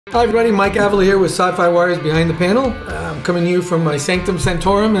Hi everybody, Mike Avila here with SYFY WIRE's Behind the Panel. I'm coming to you from my Sanctum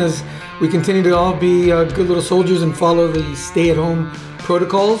Sanctorum as we continue to all be good little soldiers and follow the stay-at-home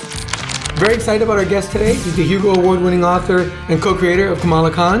protocols. Very excited about our guest today. He's the Hugo Award-winning author and co-creator of Kamala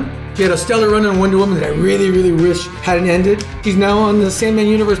Khan. She had a stellar run on Wonder Woman that I really wish hadn't ended. She's now on the Sandman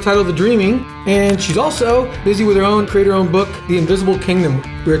universe titled The Dreaming, and she's also busy with her own create-her-own book, The Invisible Kingdom.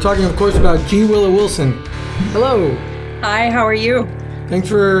 We are talking, of course, about G. Willow Wilson. Hello. Hi, how are you? Thanks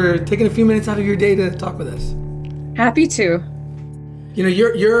for taking a few minutes out of your day to talk with us. Happy to. You know,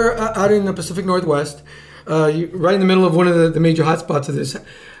 you're out in the Pacific Northwest, right in the middle of one of the major hotspots of this.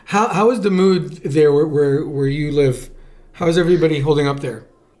 How is the mood there where you live? How is everybody holding up there?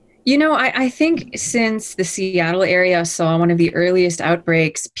 You know, I think since the Seattle area saw one of the earliest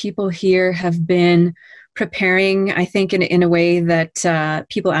outbreaks, people here have been preparing, I think, in a way that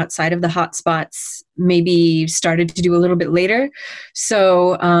people outside of the hotspots maybe started to do a little bit later.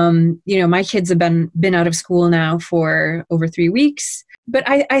 So, you know, my kids have been out of school now for over 3 weeks. But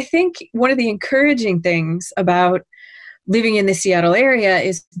I think one of the encouraging things about living in the Seattle area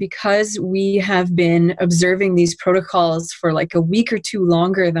is because we have been observing these protocols for like a week or two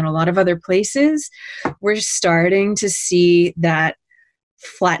longer than a lot of other places, we're starting to see that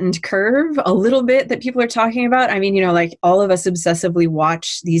flattened curve a little bit that people are talking about. I mean, you know, like all of us obsessively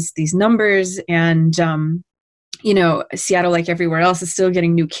watch these numbers, and you know, Seattle, like everywhere else, is still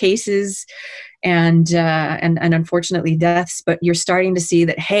getting new cases and unfortunately deaths. But you're starting to see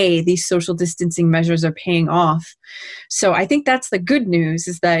that, hey, these social distancing measures are paying off. So I think that's the good news,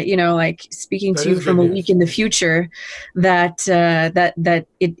 is that, you know, like speaking to you from a week in the future, that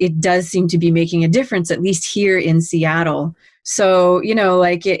it does seem to be making a difference, at least here in Seattle. So, you know,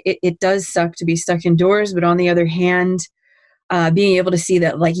 like it does suck to be stuck indoors, but on the other hand, being able to see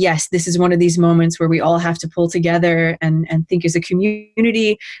that, like, yes, this is one of these moments where we all have to pull together and think as a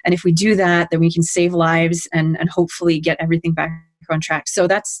community. And if we do that, then we can save lives and hopefully get everything back on track. So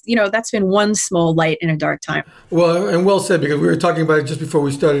that's, you know, that's been one small light in a dark time. Well, and well said, because we were talking about it just before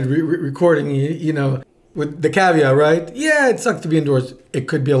we started recording, you know, with the caveat, right? Yeah, it sucks to be indoors. It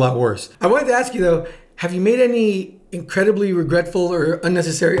could be a lot worse. I wanted to ask you, though, have you made any incredibly regretful or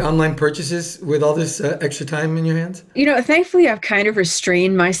unnecessary online purchases with all this extra time in your hands? You know, thankfully, I've kind of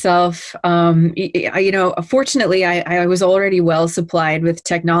restrained myself. You know, fortunately, I was already well supplied with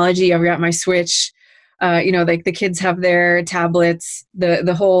technology. I've got my Switch. You know, like the kids have their tablets.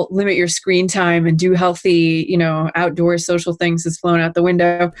 The whole limit your screen time and do healthy, you know, outdoor social things has flown out the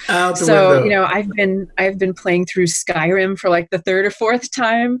window. So, you know, I've been playing through Skyrim for like the third or fourth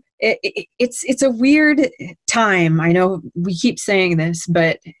time. It's a weird time. I know we keep saying this,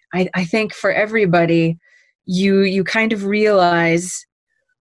 but I think for everybody, you kind of realize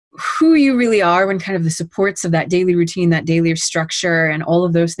who you really are when kind of the supports of that daily routine, that daily structure, and all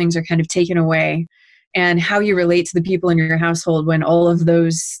of those things are kind of taken away, and how you relate to the people in your household when all of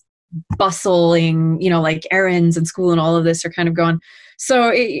those bustling, you know, like errands and school and all of this are kind of gone.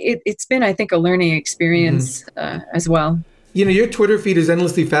 So it's been, I think, a learning experience as well. You know, your Twitter feed is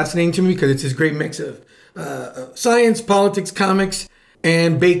endlessly fascinating to me because it's this great mix of science, politics, comics,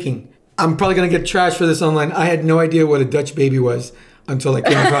 and baking. I'm probably going to get trashed for this online. I had no idea what a Dutch baby was until I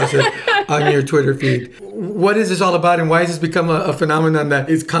came across it on your Twitter feed. What is this all about, and why has this become a phenomenon that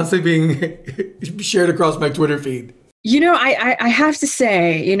is constantly being shared across my Twitter feed? You know, I have to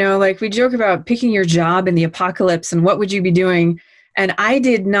say, you know, like we joke about picking your job in the apocalypse and what would you be doing, and I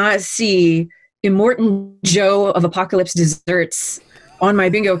did not see Immortan Joe of Apocalypse Desserts on my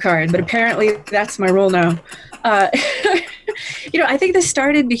bingo card, but apparently that's my role now. You know, I think this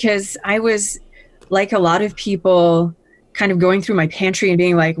started because I was, like a lot of people, kind of going through my pantry and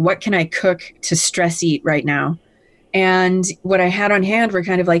being like, what can I cook to stress eat right now? And what I had on hand were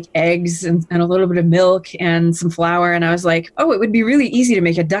kind of like eggs and a little bit of milk and some flour. And I was like, oh, it would be really easy to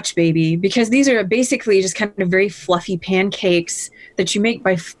make a Dutch baby, because these are basically just kind of very fluffy pancakes that you make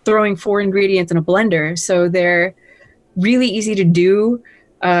by throwing 4 ingredients in a blender. So they're really easy to do.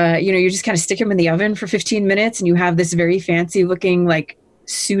 You know, you just kind of stick them in the oven for 15 minutes and you have this very fancy looking like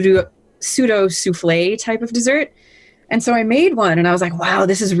pseudo souffle type of dessert. And so I made one and I was like, wow,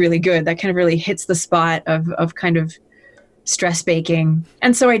 this is really good. That kind of really hits the spot of kind of stress baking.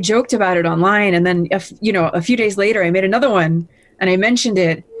 And so I joked about it online. And then, you know, a few days later, I made another one and I mentioned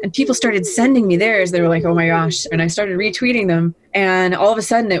it and people started sending me theirs. They were like, oh my gosh. And I started retweeting them. And all of a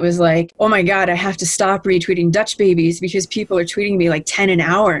sudden it was like, oh my God, I have to stop retweeting Dutch babies because people are tweeting me like 10 an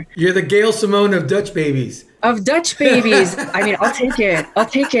hour. You're the Gail Simone of Dutch babies. Of Dutch babies. I mean, I'll take it. I'll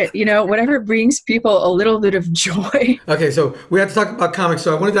take it. You know, whatever brings people a little bit of joy. Okay, so we have to talk about comics.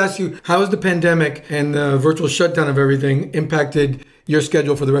 So I wanted to ask you, how has the pandemic and the virtual shutdown of everything impacted your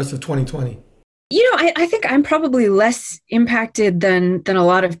schedule for the rest of 2020? I think I'm probably less impacted than a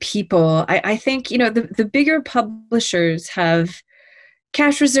lot of people. I think, the bigger publishers have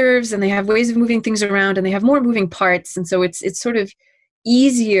cash reserves and they have ways of moving things around and they have more moving parts. And so it's sort of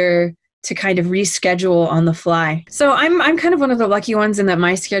easier to kind of reschedule on the fly. So I'm kind of one of the lucky ones in that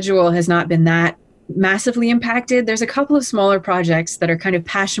my schedule has not been that massively impacted. There's a couple of smaller projects that are kind of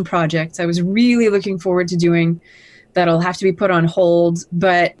passion projects I was really looking forward to doing that'll have to be put on hold.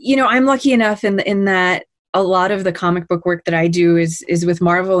 But, I'm lucky enough in that a lot of the comic book work that I do is with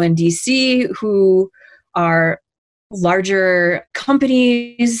Marvel and DC, who are larger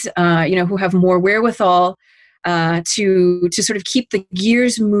companies, who have more wherewithal to sort of keep the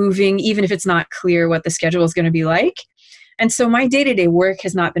gears moving, even if it's not clear what the schedule is going to be like. And so my day-to-day work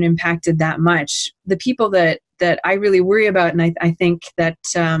has not been impacted that much. The people that I really worry about, and I think that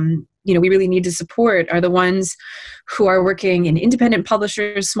we really need to support, are the ones who are working in independent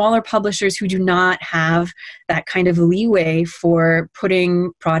publishers, smaller publishers who do not have that kind of leeway for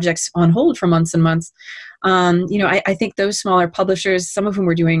putting projects on hold for months and months. I think those smaller publishers, some of whom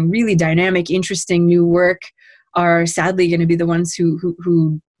are doing really dynamic, interesting new work, are sadly going to be the ones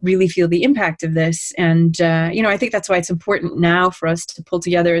who really feel the impact of this. And, I think that's why it's important now for us to pull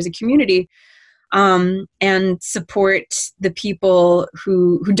together as a community and support the people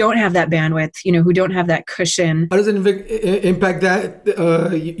who don't have that bandwidth, who don't have that cushion. How does it impact that,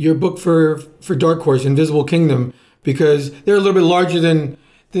 your book for Dark Horse, Invisible Kingdom? Because they're a little bit larger than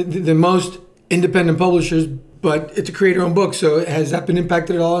most independent publishers, but it's a creator-owned book. So has that been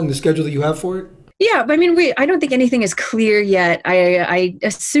impacted at all in the schedule that you have for it? Yeah, I mean, I don't think anything is clear yet. I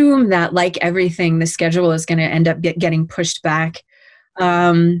assume that, like everything, the schedule is going to end up getting pushed back.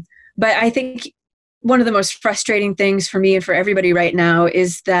 But I think one of the most frustrating things for me and for everybody right now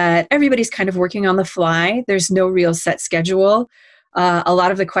is that everybody's kind of working on the fly. There's no real set schedule. A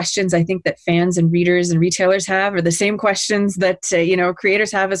lot of the questions I think that fans and readers and retailers have are the same questions that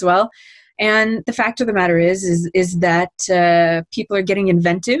creators have as well. And the fact of the matter is that people are getting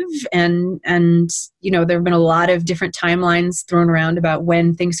inventive, and there have been a lot of different timelines thrown around about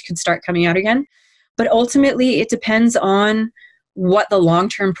when things could start coming out again. But ultimately, it depends on what the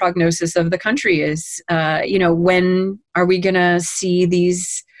long-term prognosis of the country is. When are we going to see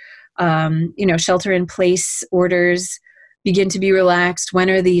these, shelter-in-place orders begin to be relaxed? When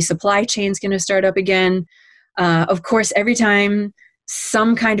are the supply chains going to start up again? Of course, every time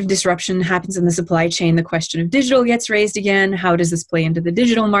some kind of disruption happens in the supply chain, the question of digital gets raised again. How does this play into the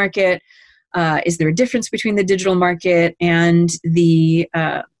digital market? Is there a difference between the digital market and the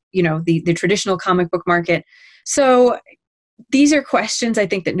traditional comic book market? So these are questions I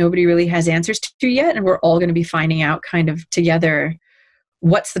think that nobody really has answers to yet, and we're all going to be finding out kind of together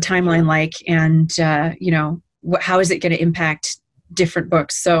what's the timeline like, and how is it going to impact different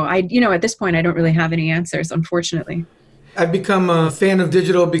books. So at this point, I don't really have any answers, unfortunately. I've become a fan of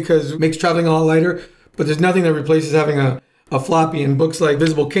digital because it makes traveling a lot lighter, but there's nothing that replaces having a floppy, and books like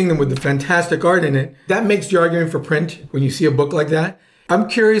Visible Kingdom with the fantastic art in it. That makes the argument for print when you see a book like that. I'm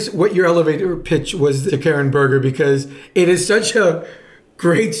curious what your elevator pitch was to Karen Berger, because it is such a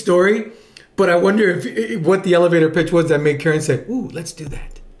great story, but I wonder what the elevator pitch was that made Karen say, ooh, let's do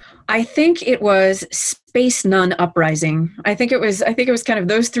that. I think it was Space Nun Uprising. I think it was kind of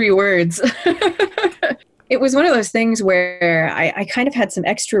those three words. It was one of those things where I kind of had some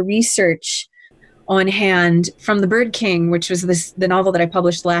extra research on hand from The Bird King, which was the novel that I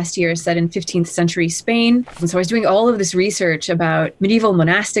published last year set in 15th century Spain. And so I was doing all of this research about medieval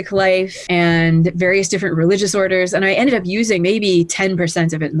monastic life and various different religious orders, and I ended up using maybe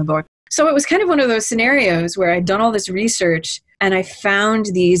 10% of it in the book. So it was kind of one of those scenarios where I'd done all this research and I found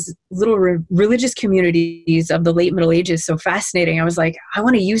these little religious communities of the late Middle Ages so fascinating. I was like, I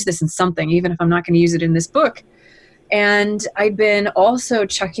want to use this in something, even if I'm not going to use it in this book. And I've been also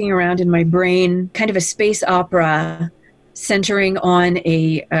chucking around in my brain kind of a space opera centering on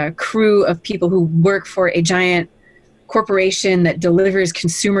a crew of people who work for a giant corporation that delivers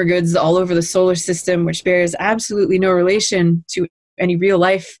consumer goods all over the solar system, which bears absolutely no relation to any real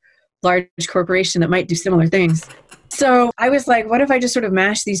life large corporation that might do similar things. So I was like, what if I just sort of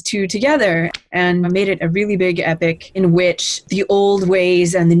mashed these two together and made it a really big epic in which the old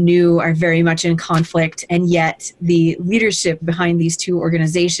ways and the new are very much in conflict, and yet the leadership behind these two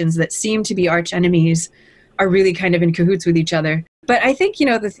organizations that seem to be arch enemies are really kind of in cahoots with each other. But I think,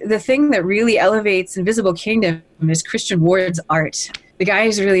 the thing that really elevates Invisible Kingdom is Christian Ward's art. The guy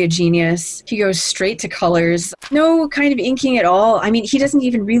is really a genius. He goes straight to colors. No kind of inking at all. I mean, he doesn't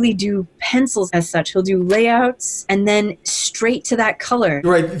even really do pencils as such. He'll do layouts and then straight to that color.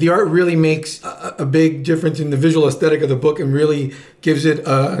 Right. The art really makes a big difference in the visual aesthetic of the book and really gives it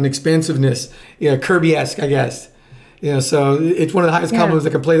an expansiveness, Kirby-esque, I guess. So it's one of the highest compliments I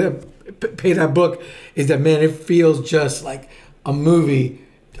can pay that book is that, man, it feels just like a movie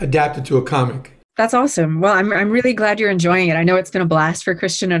adapted to a comic. That's awesome. Well, I'm really glad you're enjoying it. I know it's been a blast for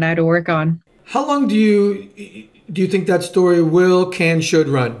Christian and I to work on. How long do you think that story should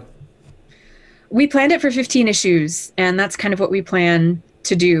run? We planned it for 15 issues, and that's kind of what we plan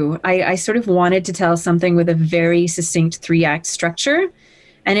to do. I sort of wanted to tell something with a very succinct 3-act structure.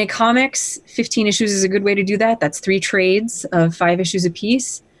 And in comics, 15 issues is a good way to do that. That's 3 trades of 5 issues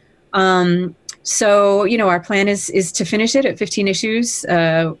apiece. So, our plan is to finish it at 15 issues.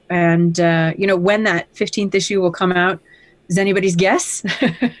 And when that 15th issue will come out is anybody's guess.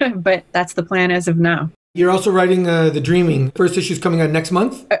 But that's the plan as of now. You're also writing The Dreaming. First issue is coming out next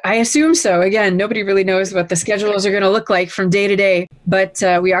month? I assume so. Again, nobody really knows what the schedules are going to look like from day to day. But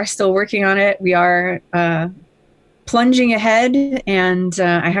we are still working on it. We are plunging ahead. And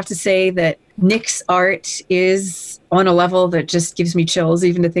I have to say that Nick's art is on a level that just gives me chills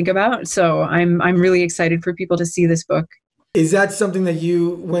even to think about. So I'm really excited for people to see this book. Is that something that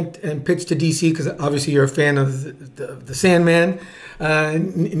you went and pitched to DC? Because obviously you're a fan of the Sandman,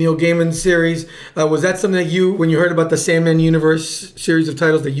 Neil Gaiman series. Was that something that when you heard about the Sandman universe series of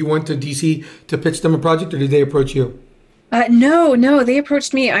titles, that you went to DC to pitch them a project, or did they approach you? No, they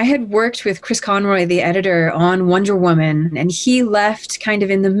approached me. I had worked with Chris Conroy, the editor, on Wonder Woman, and he left kind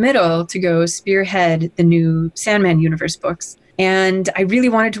of in the middle to go spearhead the new Sandman universe books. And I really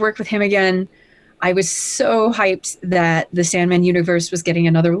wanted to work with him again. I was so hyped that the Sandman universe was getting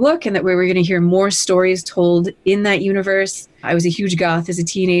another look and that we were going to hear more stories told in that universe. I was a huge goth as a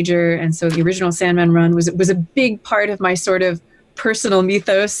teenager, and so the original Sandman run was a big part of my sort of personal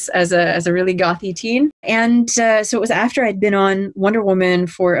mythos as a really gothy teen. And so it was after I'd been on Wonder Woman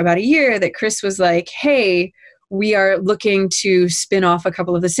for about a year that Chris was like, hey, we are looking to spin off a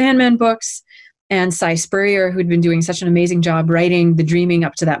couple of the Sandman books. And Cy Spurrier, who'd been doing such an amazing job writing The Dreaming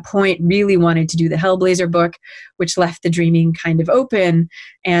up to that point, really wanted to do the Hellblazer book, which left The Dreaming kind of open.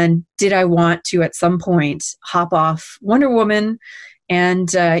 And did I want to, at some point, hop off Wonder Woman and,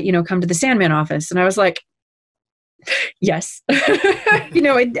 come to the Sandman office? And I was like, yes.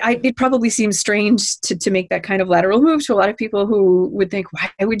 It probably seems strange to make that kind of lateral move to a lot of people who would think, why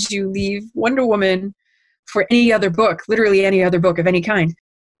would you leave Wonder Woman for any other book, literally any other book of any kind?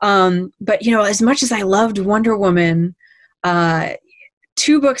 But as much as I loved Wonder Woman,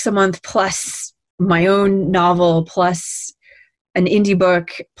 2 books a month plus my own novel plus an indie book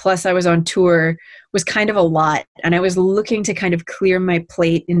plus I was on tour was kind of a lot. And I was looking to kind of clear my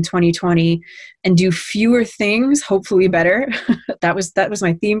plate in 2020 and do fewer things, hopefully better. That was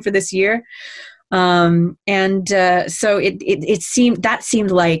my theme for this year. So it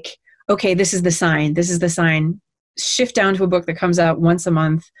seemed like, okay, this is the sign. Shift down to a book that comes out once a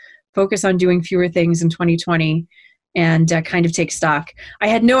month, focus on doing fewer things in 2020, and kind of take stock. I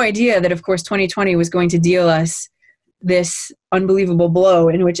had no idea that, of course, 2020 was going to deal us this unbelievable blow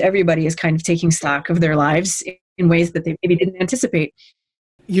in which everybody is kind of taking stock of their lives in ways that they maybe didn't anticipate.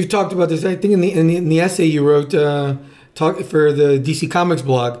 You've talked about this, I think, in the essay you wrote for the DC Comics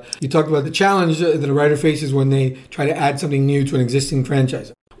blog. You talked about the challenge that a writer faces when they try to add something new to an existing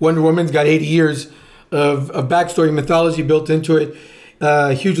franchise. Wonder Woman's got 80 years of backstory mythology built into it,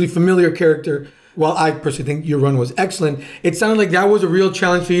 hugely familiar character. While I personally think your run was excellent, it sounded like that was a real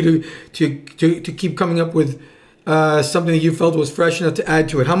challenge for you to keep coming up with something that you felt was fresh enough to add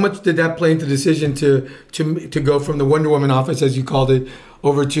to it. How much did that play into the decision to go from the Wonder Woman office, as you called it,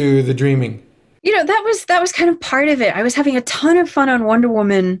 over to The Dreaming? That was kind of part of it. I was having a ton of fun on Wonder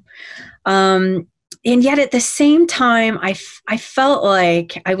Woman. And yet at the same time, I felt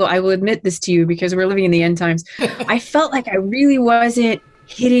like, I will admit this to you because we're living in the end times, I felt like I really wasn't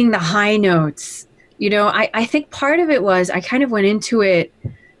hitting the high notes. I think part of it was I kind of went into it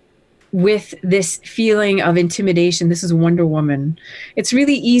with this feeling of intimidation. This is Wonder Woman. It's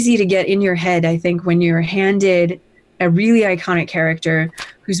really easy to get in your head, I think, when you're handed a really iconic character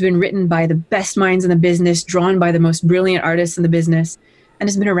who's been written by the best minds in the business, drawn by the most brilliant artists in the business, and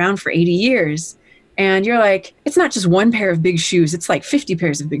has been around for 80 years. And you're like, it's not just one pair of big shoes, it's like 50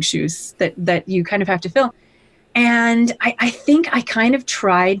 pairs of big shoes that you kind of have to fill. And I think I kind of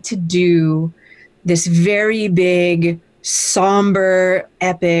tried to do this very big, somber,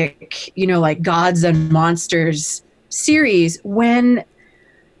 epic, like gods and monsters series when,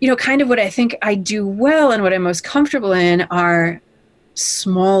 kind of what I think I do well and what I'm most comfortable in are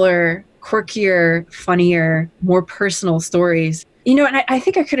smaller, quirkier, funnier, more personal stories. And I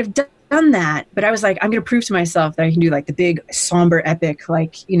think I could have done that, but I was like, I'm going to prove to myself that I can do like the big somber epic,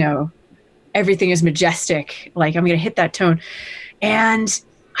 like, everything is majestic. Like I'm going to hit that tone. And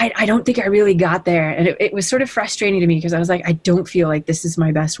I don't think I really got there. And it was sort of frustrating to me because I was like, I don't feel like this is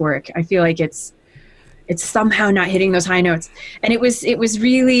my best work. I feel like it's somehow not hitting those high notes. And it was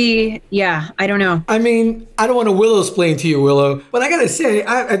really, I don't know. I mean, I don't want to Willow-splain to you, Willow, but I got to say,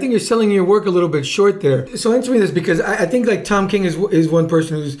 I think you're selling your work a little bit short there. So answer me this, because I think like Tom King is one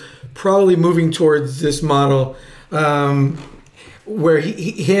person who's probably moving towards this model, where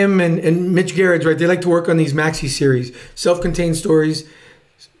him and Mitch Gerrard's, right, they like to work on these maxi series, self-contained stories,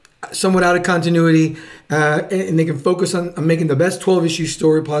 somewhat out of continuity, and they can focus on making the best 12-issue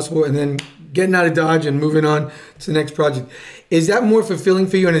story possible and then getting out of Dodge and moving on to the next project. Is that more fulfilling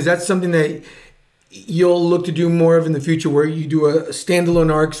for you? And is that something that you'll look to do more of in the future, where you do a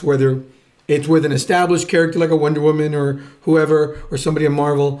standalone arcs, whether it's with an established character like a Wonder Woman or whoever, or somebody in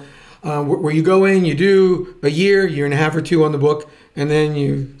Marvel, where you go in, you do a year and a half or two on the book, and then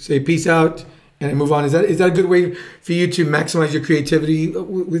you say peace out and move on? Is that a good way for you to maximize your creativity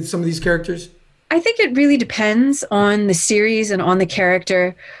with some of these characters? I think it really depends on the series and on the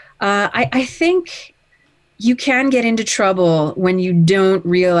character. I think you can get into trouble when you don't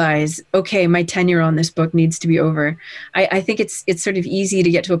realize, okay, my tenure on this book needs to be over. I think it's sort of easy to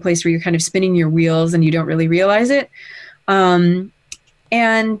get to a place where you're kind of spinning your wheels and you don't really realize it. I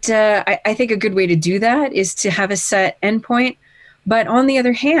think a good way to do that is to have a set endpoint. But on the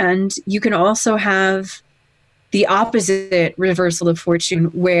other hand, you can also have the opposite reversal of fortune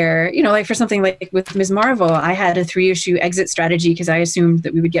where, like for something like with Ms. Marvel, I had a 3-issue exit strategy because I assumed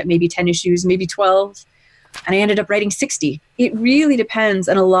that we would get maybe 10 issues, maybe 12, and I ended up writing 60. It really depends,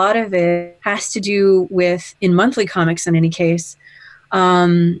 and a lot of it has to do with, in monthly comics in any case,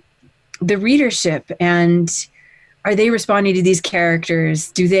 the readership, and are they responding to these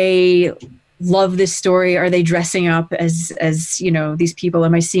characters? Do they love this story? Are they dressing up as these people?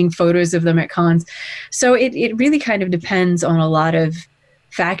 Am I seeing photos of them at cons? So it really kind of depends on a lot of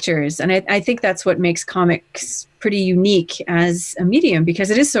factors. And I think that's what makes comics pretty unique as a medium, because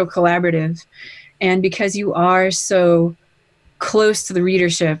it is so collaborative and because you are so close to the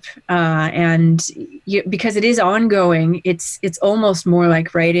readership, because it is ongoing, it's almost more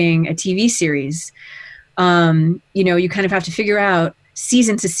like writing a TV series. You kind of have to figure out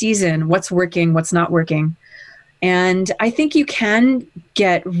season to season what's working, what's not working. And I think you can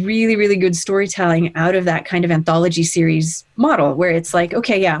get really, really good storytelling out of that kind of anthology series model, where it's like,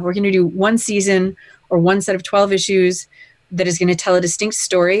 okay, yeah, we're going to do one season or one set of 12 issues that is going to tell a distinct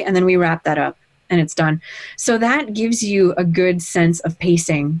story, and then we wrap that up and it's done. So that gives you a good sense of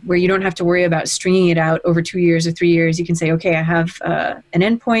pacing, where you don't have to worry about stringing it out over 2 years or 3 years. You can say, okay, I have an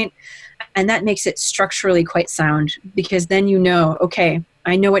endpoint. And that makes it structurally quite sound, because then okay,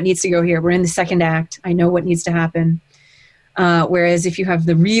 I know what needs to go here. We're in the second act. I know what needs to happen. Whereas if you have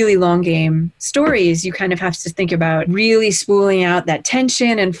the really long game stories, you kind of have to think about really spooling out that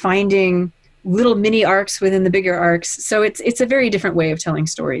tension and finding little mini arcs within the bigger arcs. So it's a very different way of telling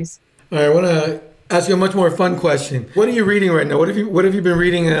stories. All right, I want to ask you a much more fun question. What are you reading right now? What have you been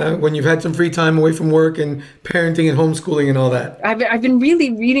reading when you've had some free time away from work and parenting and homeschooling and all that? I've been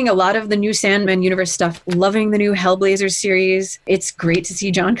really reading a lot of the new Sandman universe stuff, loving the new Hellblazer series. It's great to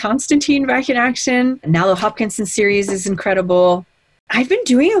see John Constantine back in action. Nalo Hopkinson series is incredible. I've been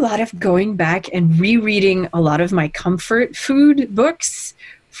doing a lot of going back and rereading a lot of my comfort food books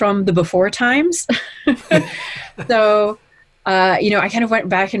from the before times. So... I kind of went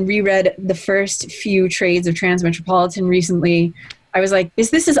back and reread the first few trades of Transmetropolitan recently. I was like, is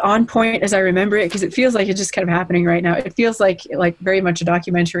this as on point as I remember it? Because it feels like it's just kind of happening right now. It feels like very much a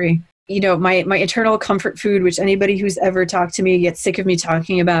documentary. My eternal comfort food, which anybody who's ever talked to me gets sick of me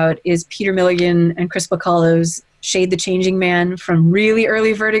talking about, is Peter Milligan and Chris Bacalo's Shade the Changing Man from really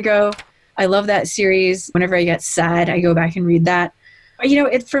early Vertigo. I love that series. Whenever I get sad, I go back and read that.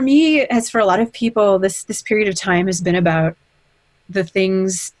 For me, as for a lot of people, this period of time has been about the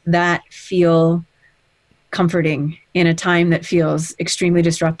things that feel comforting in a time that feels extremely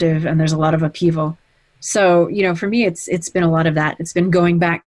disruptive and there's a lot of upheaval. So, for me, it's been a lot of that. It's been going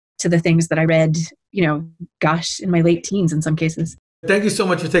back to the things that I read, in my late teens in some cases. Thank you so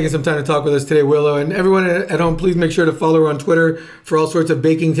much for taking some time to talk with us today, Willow. And everyone at home, please make sure to follow her on Twitter for all sorts of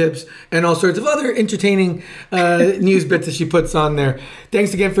baking tips and all sorts of other entertaining news bits that she puts on there.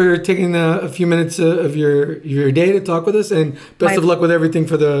 Thanks again for taking a few minutes of your day to talk with us, and best of luck with everything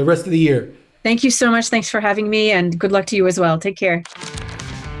for the rest of the year. Thank you so much. Thanks for having me, and good luck to you as well. Take care.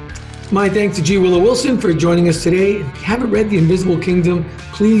 My thanks to G. Willow Wilson for joining us today. If you haven't read The Invisible Kingdom,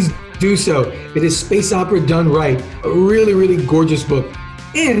 please do so. It is space opera done right. A really, really gorgeous book.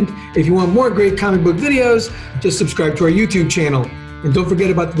 And if you want more great comic book videos, just subscribe to our YouTube channel. And don't forget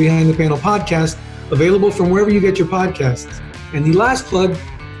about the Behind the Panel podcast, available from wherever you get your podcasts. And the last plug,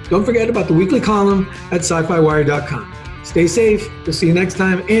 don't forget about the weekly column at SYFYWIRE.com. Stay safe. We'll see you next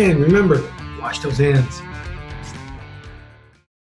time. And remember, wash those hands.